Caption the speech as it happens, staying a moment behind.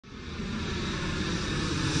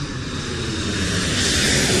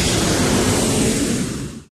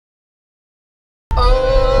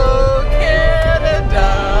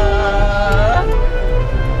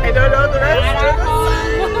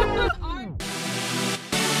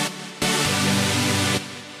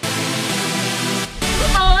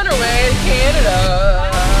Canada.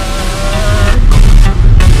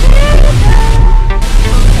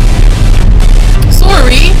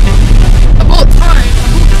 Sorry. About time.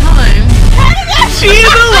 She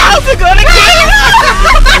is allowed to go to Canada.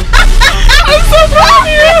 I'm so proud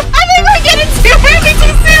of you. I think we're getting too early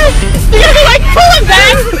too soon. You're gonna be like pulling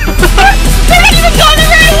back. They're not even going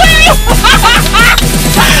the right way.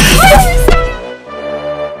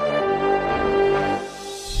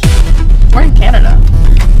 We're in Canada.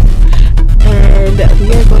 And we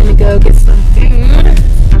are going to go get some food.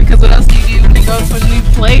 Because what else do you do when you go to a new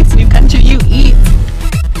place, new country? You eat.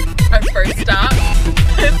 Our first stop.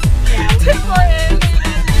 Tim Hortons.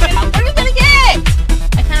 What are we gonna get?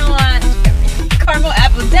 I kind of want caramel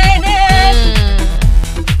apple Danish.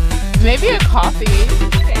 Maybe a coffee.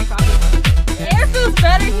 Okay, coffee. The air feels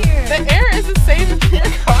better here. The air is the same in your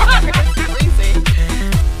car. It's crazy.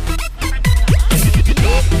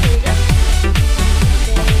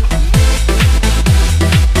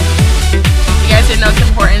 You guys didn't know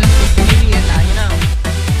Tim Hortons was Canadian now, you know.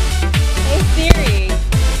 Hey Siri.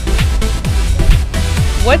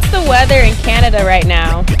 What's the weather in Canada right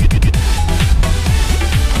now? It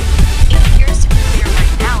appears to be clear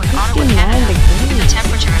right now in Ottawa, Canada, with a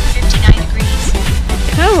temperature of 59 degrees.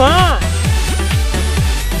 Come on!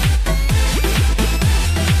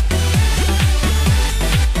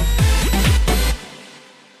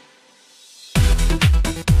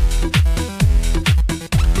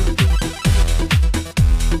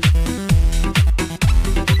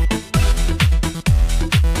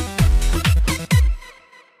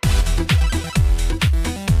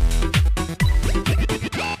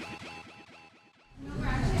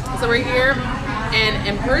 So we're here in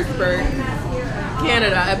Amherstburg,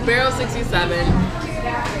 Canada, at Barrel 67.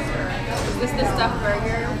 Is this the stuffed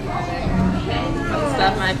burger? I'll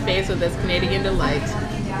stuff my face with this Canadian delight.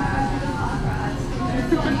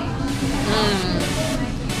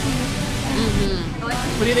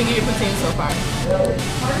 What do you think of your poutine so far?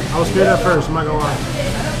 I was scared at first, I'm not gonna lie.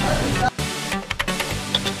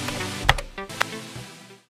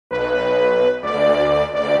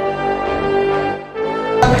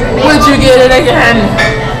 Would you get it again?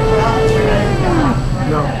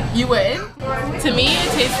 No. You wouldn't? To me,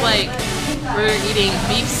 it tastes like we're eating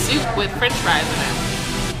beef soup with french fries in it.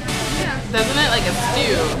 Yeah. Doesn't it? Like a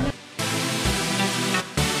stew.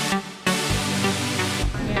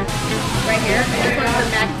 Right here. This one's the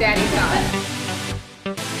Mac Daddy sauce.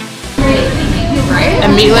 Right? A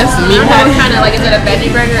meatless meat patty. Kind of like, is it a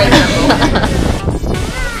veggie burger or is it a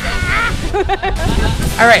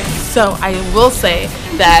Alright, so I will say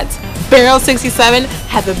that Barrel 67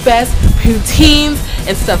 had the best poutines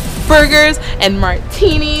and stuffed burgers and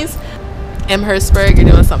martinis. Amherstburg, you're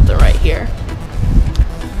doing something right here.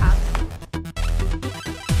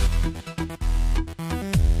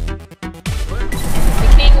 The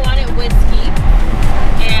king wanted whiskey,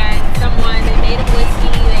 and they made him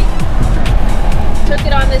whiskey. They took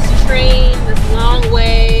it on this train, this long